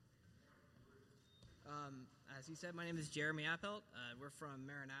As he said, my name is Jeremy Appelt. We're from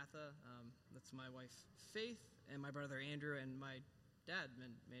Maranatha. That's my wife, Faith, and my brother, Andrew, and my dad,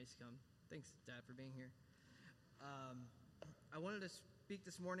 managed to come. Thanks, Dad, for being here. I wanted to speak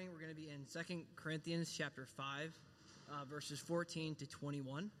this morning. We're going to be in 2 Corinthians chapter 5, verses 14 to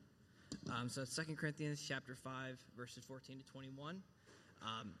 21. So 2 Corinthians chapter 5, verses 14 to 21.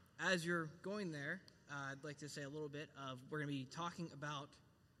 As you're going there, I'd like to say a little bit of, we're going to be talking about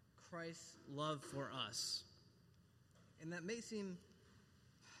Christ's love for us. And that may seem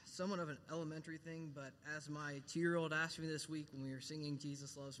somewhat of an elementary thing, but as my 2-year-old asked me this week when we were singing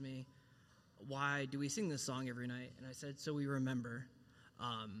Jesus Loves Me, why do we sing this song every night? And I said, so we remember.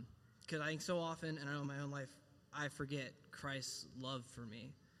 Because I think so often, and I know in my own life, I forget Christ's love for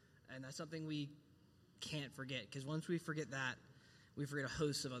me. And that's something we can't forget, because once we forget that, we forget a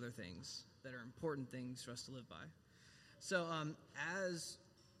host of other things that are important things for us to live by. So as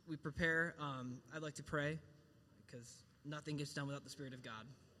we prepare, I'd like to pray, because nothing gets done without the Spirit of God.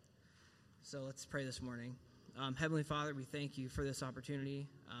 So let's pray this morning. Heavenly Father, we thank you for this opportunity.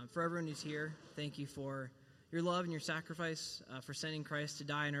 For everyone who's here, thank you for your love and your sacrifice, for sending Christ to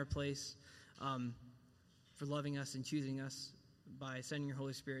die in our place, for loving us and choosing us by sending your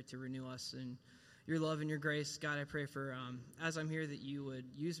Holy Spirit to renew us and your love and your grace. God, I pray for, as I'm here, that you would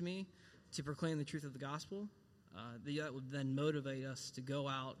use me to proclaim the truth of the gospel, that would then motivate us to go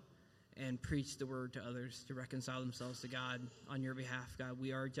out and preach the word to others, to reconcile themselves to God on your behalf. God,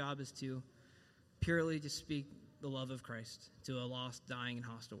 our job is to purely to speak the love of Christ to a lost, dying, and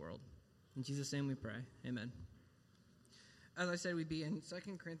hostile world. In Jesus' name we pray. Amen. As I said, we'd be in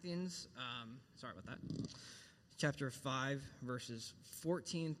 2 Corinthians, chapter 5, verses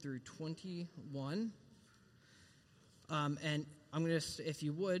 14 through 21. And I'm going to, if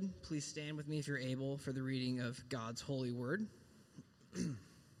you would, please stand with me if you're able for the reading of God's holy word.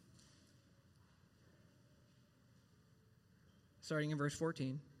 Starting in verse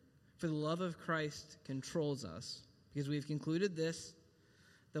 14. For the love of Christ controls us, because we have concluded this,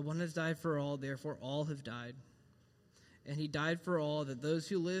 that one has died for all, therefore all have died. And he died for all, that those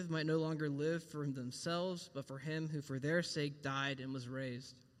who live might no longer live for themselves, but for him who for their sake died and was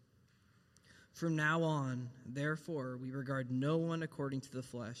raised. From now on, therefore, we regard no one according to the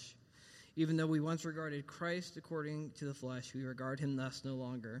flesh. Even though we once regarded Christ according to the flesh, we regard him thus no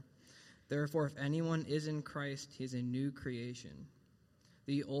longer. Therefore, if anyone is in Christ, he is a new creation.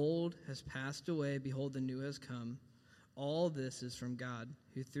 The old has passed away, behold, the new has come. All this is from God,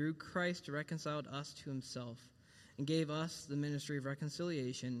 who through Christ reconciled us to himself, and gave us the ministry of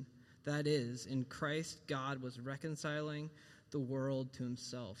reconciliation. That is, in Christ God was reconciling the world to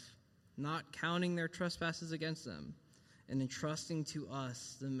himself, not counting their trespasses against them, and entrusting to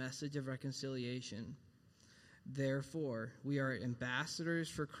us the message of reconciliation. Therefore, we are ambassadors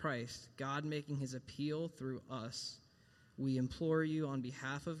for Christ, God making his appeal through us. We implore you on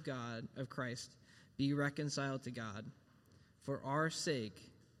behalf of God, of Christ, be reconciled to God. For our sake,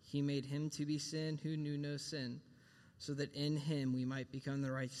 he made him to be sin who knew no sin, so that in him we might become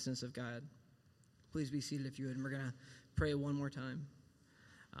the righteousness of God. Please be seated if you would, and we're going to pray one more time.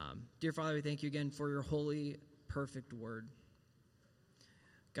 Dear Father, we thank you again for your holy, perfect word.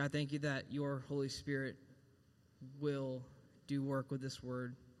 God, thank you that your Holy Spirit will do work with this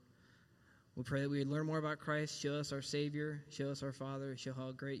word. We pray that we would learn more about Christ, show us our Savior, show us our Father, show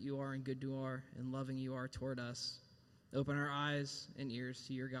how great you are and good you are and loving you are toward us. Open our eyes and ears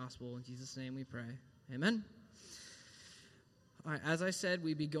to your gospel. In Jesus' name we pray. Amen. All right, as I said,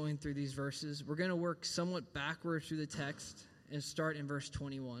 we'd be going through these verses. We're going to work somewhat backwards through the text and start in verse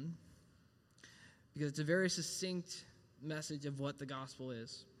 21, because it's a very succinct message of what the gospel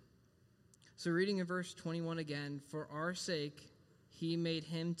is. So reading in verse 21 again, for our sake he made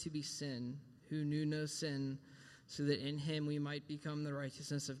him to be sin who knew no sin, so that in him we might become the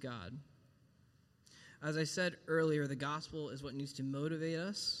righteousness of God. As I said earlier, the gospel is what needs to motivate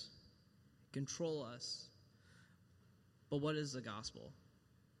us, control us. But what is the gospel?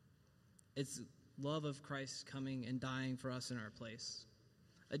 It's love of Christ coming and dying for us in our place.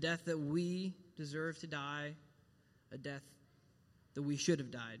 A death that we deserve to die, a death that we should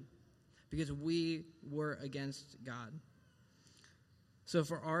have died, because we were against God. So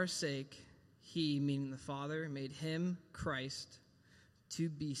for our sake, he, meaning the Father, made him, Christ, to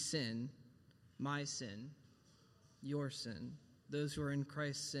be sin, my sin, your sin, those who are in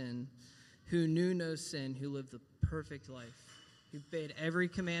Christ's sin, who knew no sin, who lived the perfect life, who obeyed every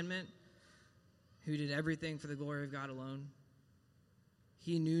commandment, who did everything for the glory of God alone.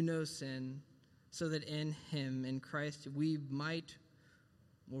 He knew no sin, so that in him, in Christ, we might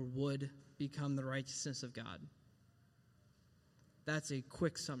or would become the righteousness of God. That's a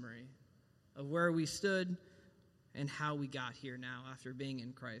quick summary of where we stood and how we got here now after being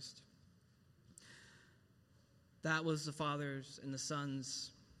in Christ. That was the Father's and the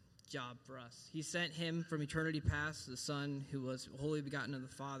Son's job for us. He sent him from eternity past, the Son who was wholly begotten of the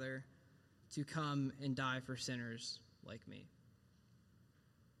Father, to come and die for sinners like me.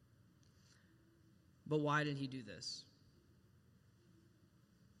 But why did he do this?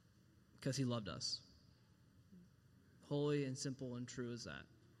 Because he loved us. Holy and simple and true as that.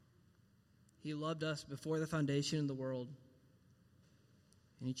 He loved us before the foundation of the world,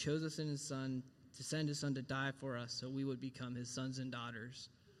 and he chose us in his Son to send his Son to die for us so we would become his sons and daughters.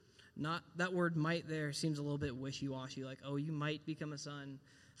 Not that word might there seems a little bit wishy-washy, like, oh, you might become a son,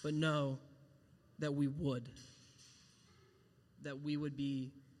 but no, that we would. That we would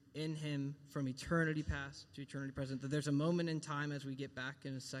be in him from eternity past to eternity present. That there's a moment in time, as we get back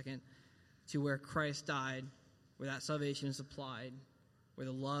in a second, to where Christ died, where that salvation is applied, where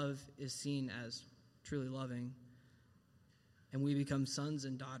the love is seen as truly loving, and we become sons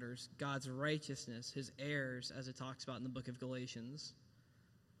and daughters, God's righteousness, his heirs, as it talks about in the book of Galatians,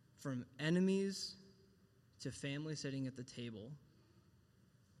 from enemies to family sitting at the table.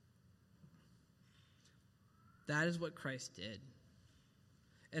 That is what Christ did.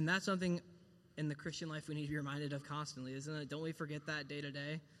 And that's something in the Christian life we need to be reminded of constantly, isn't it? Don't we forget that day to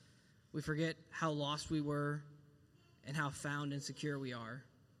day? We forget how lost we were and how found and secure we are.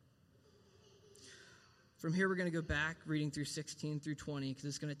 From here, we're going to go back, reading through 16 through 20, because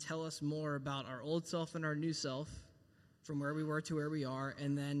it's going to tell us more about our old self and our new self, from where we were to where we are,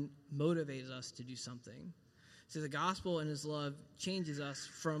 and then motivates us to do something. So the gospel and his love changes us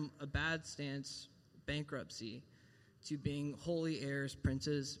from a bad stance, bankruptcy, to being holy heirs,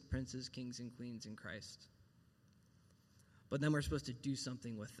 princes, kings, and queens in Christ. But then we're supposed to do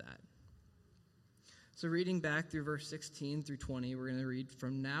something with that. So reading back through verse 16 through 20, we're going to read,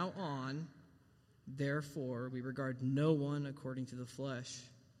 "From now on, therefore, we regard no one according to the flesh.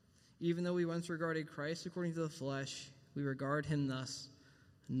 Even though we once regarded Christ according to the flesh, we regard him thus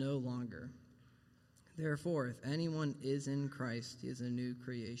no longer. Therefore, if anyone is in Christ, he is a new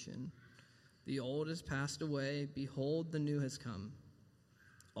creation. The old has passed away. Behold, the new has come.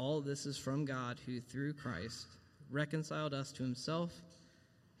 All this is from God, who through Christ reconciled us to himself,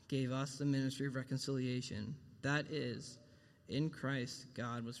 gave us the ministry of reconciliation. That is, in Christ,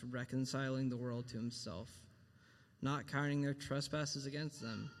 God was reconciling the world to himself, not counting their trespasses against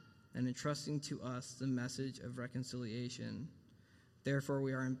them, and entrusting to us the message of reconciliation. Therefore,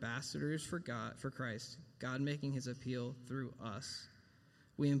 we are ambassadors for Christ, God making his appeal through us.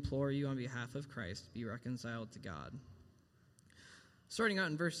 We implore you on behalf of Christ, be reconciled to God." Starting out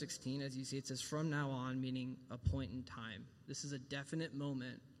in verse 16, as you see, it says, "From now on," meaning a point in time. This is a definite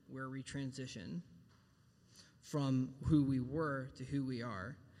moment where we transition from who we were to who we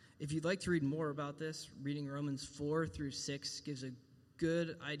are. If you'd like to read more about this, reading Romans 4 through 6 gives a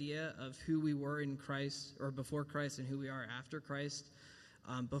good idea of who we were in Christ, or before Christ, and who we are after Christ.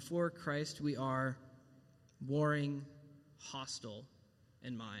 Before Christ, we are warring, hostile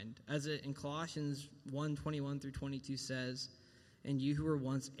in mind. As it in Colossians 1:21 through 22 says, "And you who were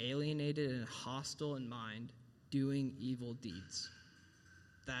once alienated and hostile in mind, doing evil deeds."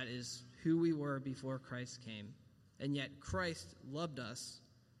 That is who we were before Christ came. And yet Christ loved us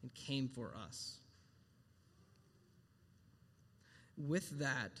and came for us. With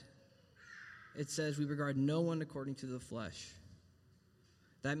that, it says we regard no one according to the flesh.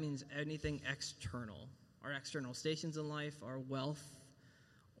 That means anything external. Our external stations in life, our wealth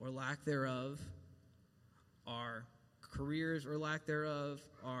or lack thereof, our careers or lack thereof,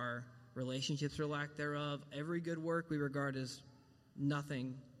 our relationships or lack thereof. Every good work we regard as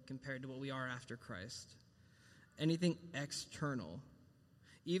nothing compared to what we are after Christ. Anything external.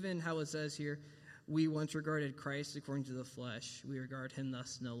 Even how it says here, we once regarded Christ according to the flesh. We regard him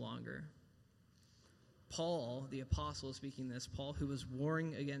thus no longer. Paul, the apostle, speaking this, Paul, who was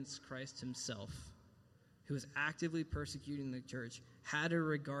warring against Christ himself, who was actively persecuting the church, had a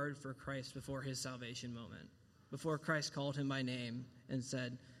regard for Christ before his salvation moment, before Christ called him by name and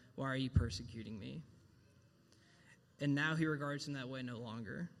said, "Why are you persecuting me?" And now he regards him that way no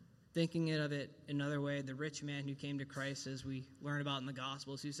longer. Thinking of it another way, the rich man who came to Christ, as we learn about in the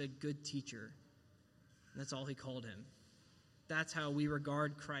Gospels, who said, "Good teacher." And that's all he called him. That's how we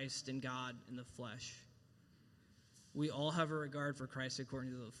regard Christ and God in the flesh. We all have a regard for Christ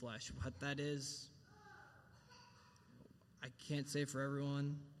according to the flesh. What that is, I can't say for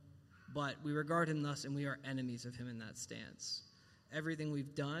everyone, but we regard him thus, and we are enemies of him in that stance. Everything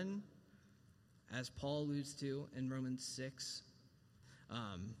we've done, as Paul alludes to in Romans 6,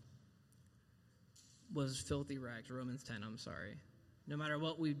 was filthy rags. Romans 10, I'm sorry. no matter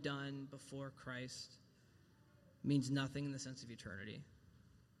what we've done before Christ, means nothing in the sense of eternity.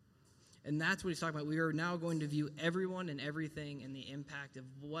 And that's what he's talking about. We are now going to view everyone and everything and the impact of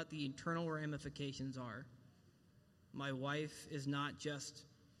what the eternal ramifications are. My wife is not just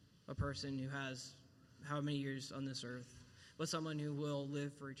a person who has how many years on this earth, but someone who will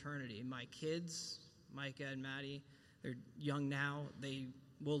live for eternity. My kids, Micah and Maddie, they're young now. They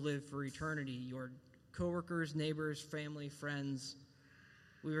will live for eternity. Your coworkers, neighbors, family, friends,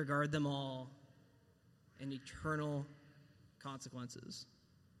 we regard them all in eternal consequences.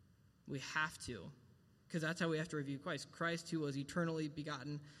 We have to, because that's how we have to review Christ. Christ, who was eternally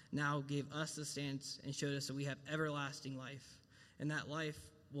begotten, now gave us the stance and showed us that we have everlasting life. And that life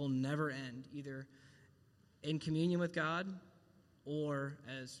will never end, either in communion with God or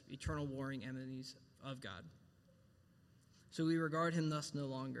as eternal warring enemies of God. So we regard him thus no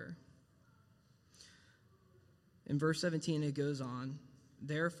longer. In verse 17, it goes on,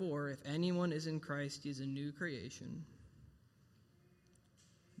 therefore, if anyone is in Christ, he is a new creation.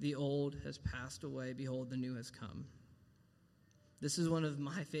 The old has passed away. Behold, the new has come. This is one of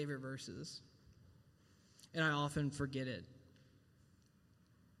my favorite verses, and I often forget it.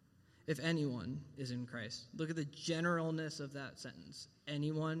 If anyone is in Christ. Look at the generalness of that sentence.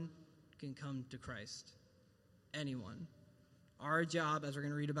 Anyone can come to Christ. Anyone. Our job, as we're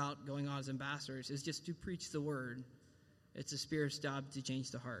going to read about going on as ambassadors, is just to preach the word. It's the Spirit's job to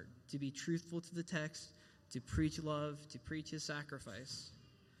change the heart, to be truthful to the text, to preach love, to preach his sacrifice,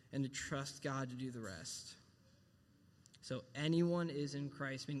 and to trust God to do the rest. So anyone is in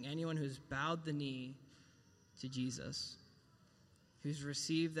Christ, meaning anyone who's bowed the knee to Jesus, who's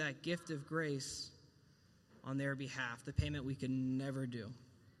received that gift of grace on their behalf, the payment we could never do,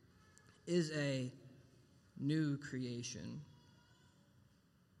 is a new creation.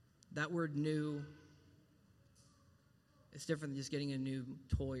 That word new is different than just getting a new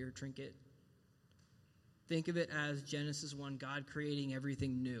toy or trinket. Think of it as Genesis 1, God creating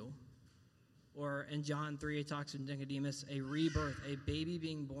everything new. Or in John 3, it talks to Nicodemus, a rebirth, a baby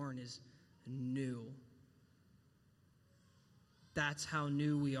being born is new. That's how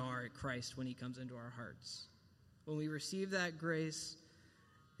new we are at Christ when he comes into our hearts. When we receive that grace,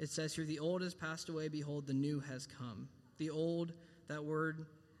 it says here, the old has passed away, behold, the new has come. The old, that word,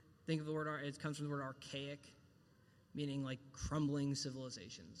 think of the word, it comes from the word archaic, meaning like crumbling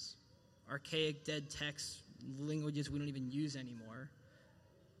civilizations. Archaic, dead texts, languages we don't even use anymore.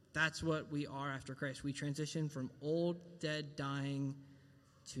 That's what we are after Christ. We transition from old, dead, dying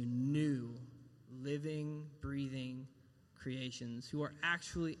to new, living, breathing creations who are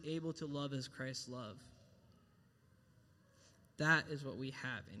actually able to love as Christ loved. That is what we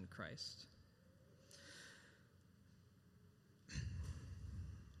have in Christ.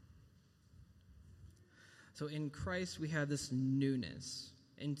 So in Christ, we have this newness.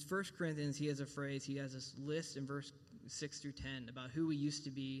 In 1 Corinthians, he has a phrase, he has this list in verse 6 through 10 about who we used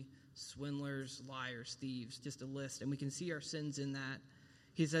to be, swindlers, liars, thieves, just a list. And we can see our sins in that.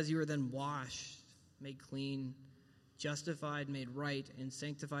 He says you were then washed, made clean, justified, made right, and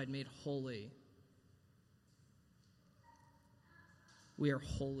sanctified, made holy. We are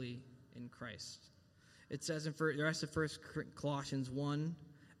holy in Christ. It says in the rest of 1 Colossians 1,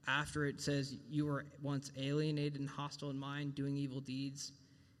 after it says you were once alienated and hostile in mind, doing evil deeds,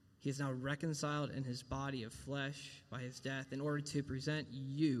 he is now reconciled in his body of flesh by his death in order to present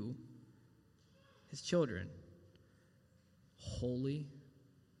you, his children, holy,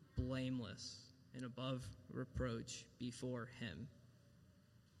 blameless, and above reproach before him.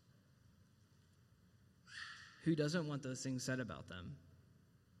 Who doesn't want those things said about them?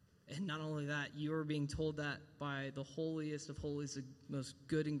 And not only that, you are being told that by the holiest of holies, the most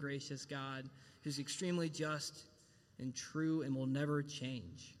good and gracious God, who's extremely just and true and will never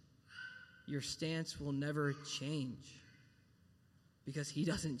change. Your stance will never change because he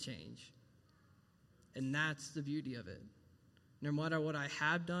doesn't change. And that's the beauty of it. No matter what I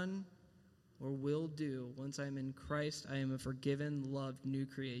have done or will do, once I'm in Christ, I am a forgiven, loved, new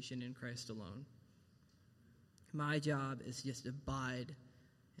creation in Christ alone. My job is just to abide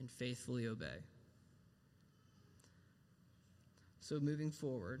and faithfully obey. So moving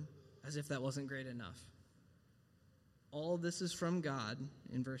forward, as if that wasn't great enough, all this is from God,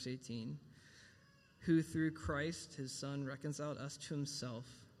 in verse 18, who through Christ, his Son, reconciled us to himself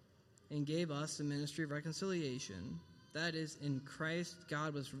and gave us the ministry of reconciliation. That is, in Christ,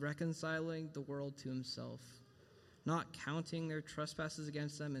 God was reconciling the world to himself, not counting their trespasses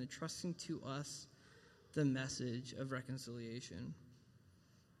against them and entrusting to us the message of reconciliation.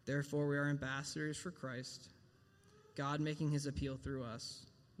 Therefore, we are ambassadors for Christ, God making his appeal through us.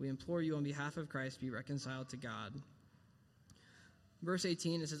 We implore you on behalf of Christ, be reconciled to God. Verse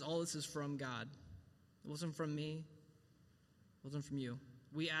 18, it says, all this is from God. It wasn't from me. It wasn't from you.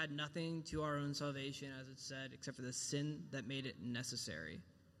 We add nothing to our own salvation, as it said, except for the sin that made it necessary.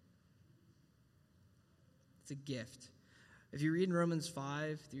 It's a gift. If you read in Romans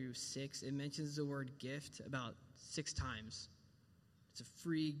 5 through 6, it mentions the word gift about 6 times. It's a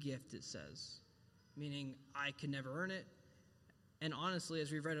free gift, it says, meaning I could never earn it. And honestly,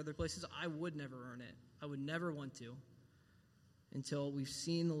 as we've read other places, I would never earn it. I would never want to until we've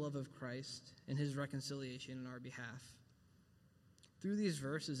seen the love of Christ and his reconciliation in our behalf. Through these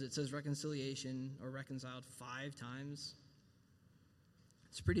verses, it says reconciliation or reconciled 5 times.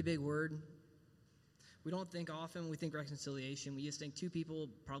 It's a pretty big word. We don't think often when we think reconciliation. We just think 2 people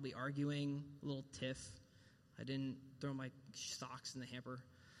probably arguing, a little tiff. I didn't throw my socks in the hamper.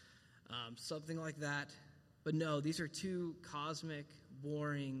 Something like that. But no, these are 2 cosmic,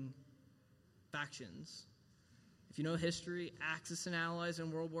 warring factions. If you know history, Axis and Allies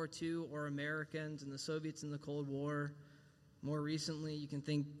in World War II, or Americans and the Soviets in the Cold War. More recently, you can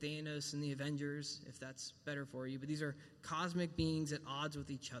think Thanos and the Avengers, if that's better for you. But these are cosmic beings at odds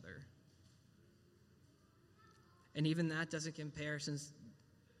with each other. And even that doesn't compare, since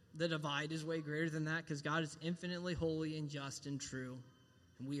the divide is way greater than that, because God is infinitely holy and just and true,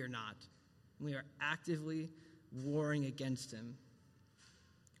 and we are not. We are actively warring against him.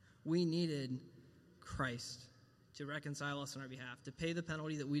 We needed Christ to reconcile us on our behalf, to pay the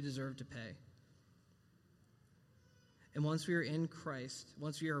penalty that we deserve to pay. And once we are in Christ,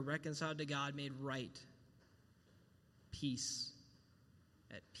 once we are reconciled to God, made right, peace,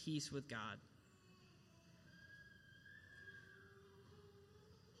 at peace with God.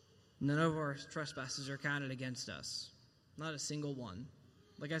 None of our trespasses are counted against us. Not a single one.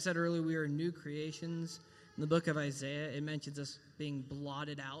 Like I said earlier, we are new creations. In the book of Isaiah, it mentions us being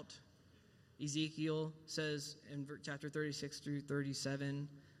blotted out. Ezekiel says in chapter 36 through 37,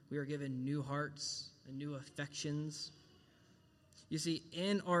 we are given new hearts and new affections. You see,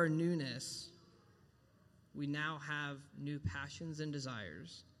 in our newness, we now have new passions and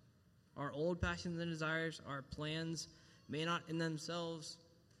desires. Our old passions and desires, our plans, may not in themselves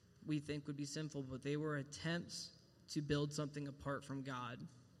we think would be sinful, but they were attempts to build something apart from God.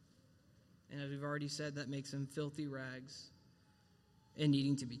 And as we've already said, that makes them filthy rags and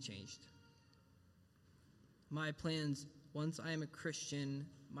needing to be changed. My plans, once I am a Christian,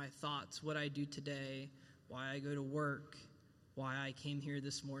 my thoughts, what I do today, why I go to work, why I came here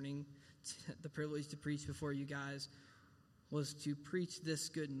this morning, the privilege to preach before you guys, was to preach this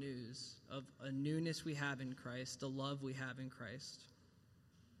good news of a newness we have in Christ, the love we have in Christ.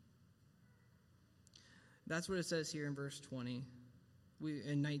 That's what it says here in verse 20.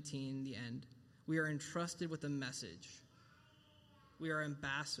 In 19, the end. We are entrusted with a message. We are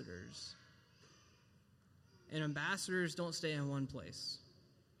ambassadors. And ambassadors don't stay in one place.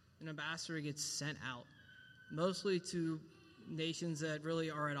 An ambassador gets sent out, mostly to nations that really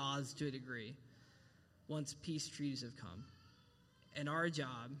are at odds to a degree, once peace treaties have come. And our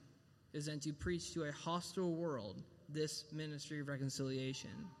job is then to preach to a hostile world this ministry of reconciliation.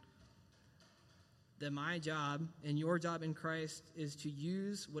 That my job and your job in Christ is to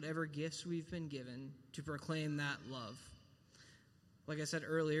use whatever gifts we've been given to proclaim that love. Like I said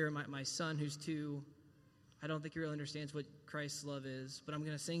earlier, my son, who's 2, I don't think he really understands what Christ's love is, but I'm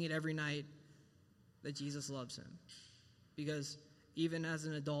going to sing it every night that Jesus loves him. Because even as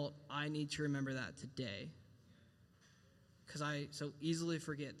an adult, I need to remember that today. Because I so easily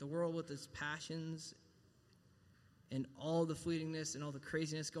forget. The world with its passions and all the fleetingness and all the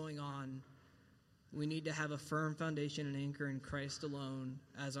craziness going on, we need to have a firm foundation and anchor in Christ alone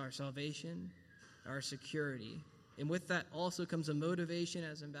as our salvation, our security. And with that also comes a motivation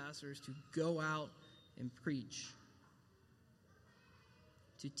as ambassadors to go out and preach,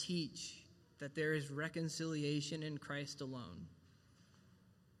 to teach that there is reconciliation in Christ alone,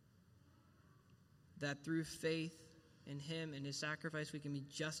 that through faith in him and his sacrifice we can be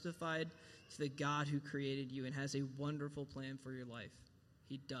justified to the God who created you and has a wonderful plan for your life.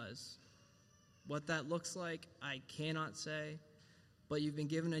 He does. What that looks like, I cannot say, but you've been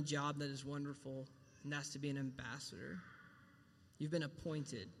given a job that is wonderful, and that's to be an ambassador. You've been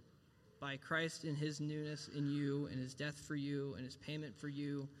appointed by Christ in his newness in you, and his death for you, and his payment for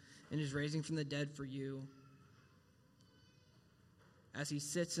you, and his raising from the dead for you. As he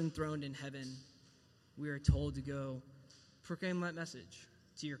sits enthroned in heaven, we are told to go proclaim that message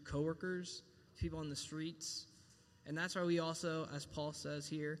to your coworkers, to people on the streets. And that's why we also, as Paul says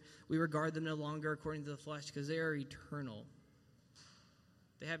here, we regard them no longer according to the flesh, because they are eternal.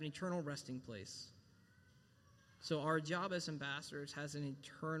 They have an eternal resting place. So our job as ambassadors has an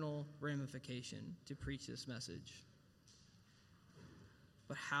eternal ramification to preach this message.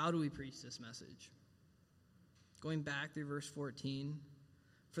 But how do we preach this message? Going back through verse 14,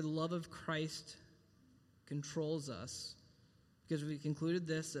 for the love of Christ controls us, because we concluded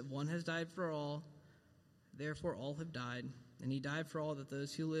this, that one has died for all, therefore all have died. And he died for all, that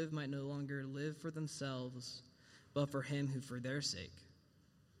those who live might no longer live for themselves, but for him who for their sake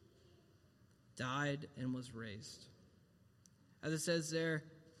died and was raised. As it says there,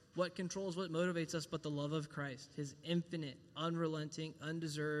 what controls, what motivates us but the love of Christ, his infinite, unrelenting,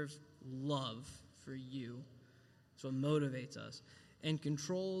 undeserved love for you. That's what motivates us. And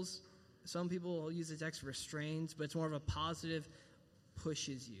controls, some people will use the text restrains, but it's more of a positive,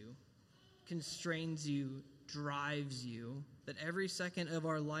 pushes you, constrains you, drives you, that every second of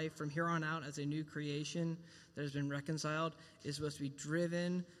our life from here on out as a new creation that has been reconciled is supposed to be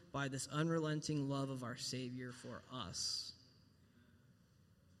driven by this unrelenting love of our Savior for us.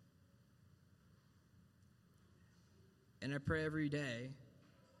 And I pray every day,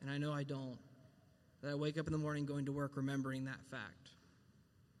 and I know I don't, that I wake up in the morning going to work remembering that fact.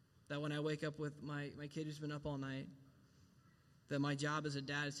 That when I wake up with my kid who's been up all night, that my job as a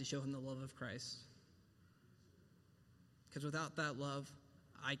dad is to show him the love of Christ. Because without that love,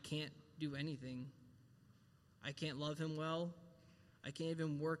 I can't do anything. I can't love him well. I can't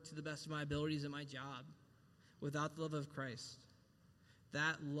even work to the best of my abilities at my job without the love of Christ.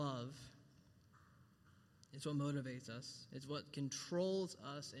 That love is what motivates us. It's what controls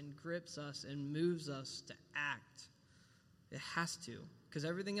us and grips us and moves us to act. It has to. Because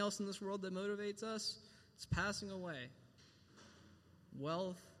everything else in this world that motivates us, it's passing away.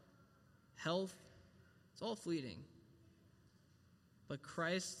 Wealth, health, it's all fleeting. But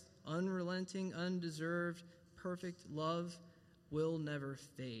Christ's unrelenting, undeserved, perfect love will never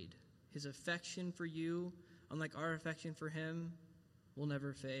fade. His affection for you, unlike our affection for him, will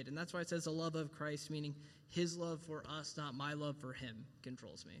never fade. And that's why it says the love of Christ, meaning his love for us, not my love for him,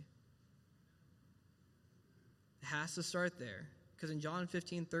 controls me. It has to start there. Because in John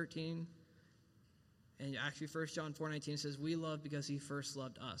 15:13, and actually 1 John 4:19 says, we love because he first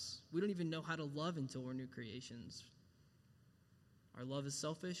loved us. We don't even know how to love until we're new creations. Our love is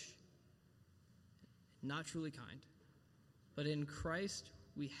selfish, not truly kind. But in Christ,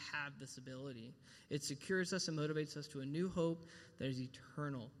 we have this ability. It secures us and motivates us to a new hope that is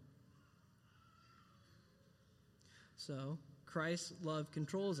eternal. So, Christ's love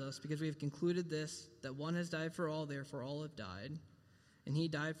controls us because we have concluded this, that one has died for all, therefore all have died. And he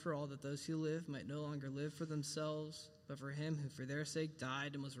died for all, that those who live might no longer live for themselves, but for him who for their sake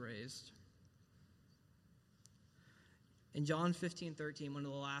died and was raised. In John 15:13, one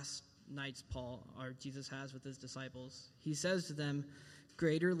of the last nights Jesus has with his disciples, he says to them,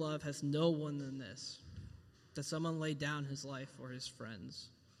 greater love has no one than this, that someone lay down his life for his friends.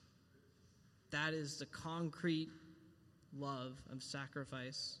 That is the concrete love of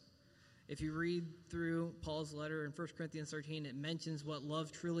sacrifice. If you read through Paul's letter in 1 Corinthians 13, it mentions what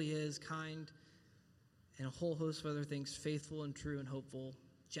love truly is, kind, and a whole host of other things, faithful and true and hopeful,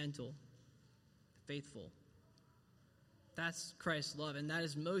 gentle, faithful. That's Christ's love, and that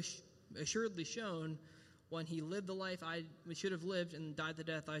is most assuredly shown when he lived the life I should have lived and died the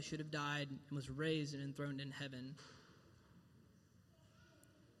death I should have died and was raised and enthroned in heaven.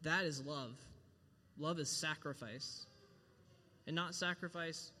 That is love. Love is sacrifice. And not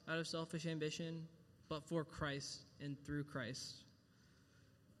sacrifice out of selfish ambition, but for Christ and through Christ.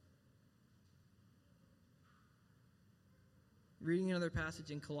 Reading another passage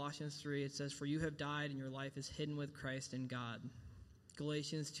in Colossians 3, it says, for you have died and your life is hidden with Christ in God.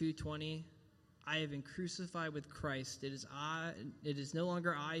 Galatians 2:20, I have been crucified with Christ. It is no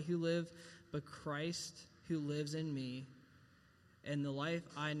longer I who live, but Christ who lives in me. And the life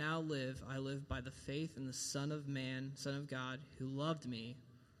I now live, I live by the faith in the Son of Man, Son of God, who loved me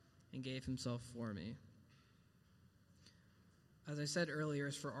and gave himself for me. As I said earlier,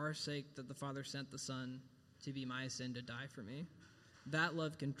 it's for our sake that the Father sent the Son to be my sin, to die for me. That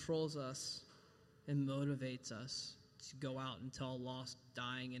love controls us and motivates us to go out and tell a lost,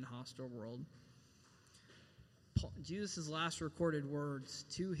 dying, and hostile world. Jesus' last recorded words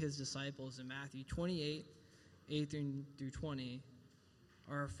to his disciples in Matthew 28, 8 through 20,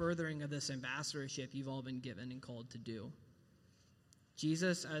 are a furthering of this ambassadorship you've all been given and called to do.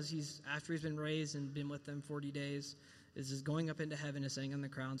 Jesus, after he's been raised and been with them 40 days, is going up into heaven and sitting on the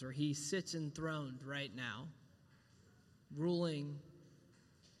crowns where he sits enthroned right now, ruling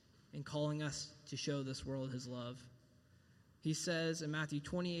and calling us to show this world his love. He says in Matthew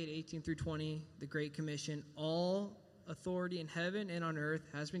 28, 18 through 20, the Great Commission, all authority in heaven and on earth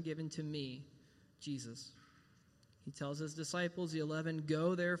has been given to me, Jesus. He tells his disciples, the 11,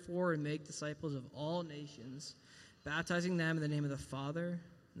 go therefore and make disciples of all nations, baptizing them in the name of the Father,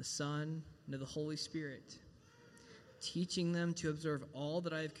 and the Son, and of the Holy Spirit, teaching them to observe all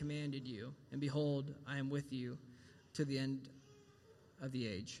that I have commanded you. And behold, I am with you to the end of the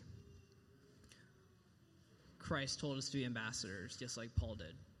age. Christ told us to be ambassadors, just like Paul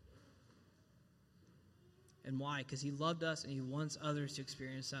did. And why? Because he loved us and he wants others to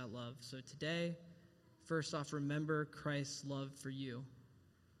experience that love. So today, first off, remember Christ's love for you.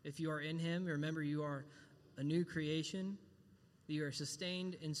 If you are in him, remember you are a new creation, that you are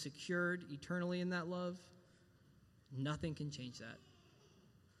sustained and secured eternally in that love. Nothing can change that.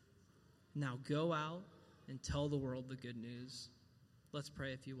 Now go out and tell the world the good news. Let's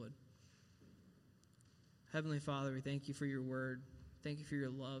pray if you would. Heavenly Father, we thank you for your word. Thank you for your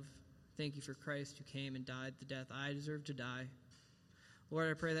love. Thank you for Christ who came and died the death I deserve to die. Lord,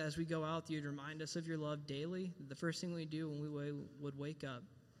 I pray that as we go out, you'd remind us of your love daily. The first thing we do when we would wake up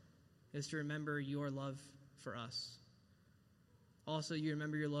is to remember your love for us. Also, you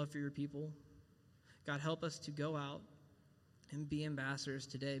remember your love for your people. God, help us to go out and be ambassadors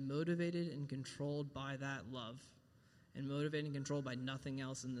today, motivated and controlled by that love, and motivated and controlled by nothing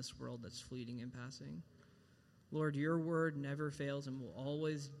else in this world that's fleeting and passing. Lord, your word never fails and will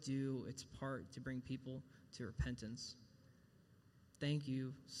always do its part to bring people to repentance. Thank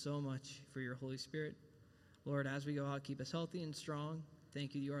you so much for your Holy Spirit. Lord, as we go out, keep us healthy and strong.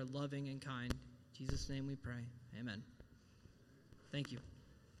 Thank you. You are loving and kind. In Jesus' name we pray. Amen. Thank you.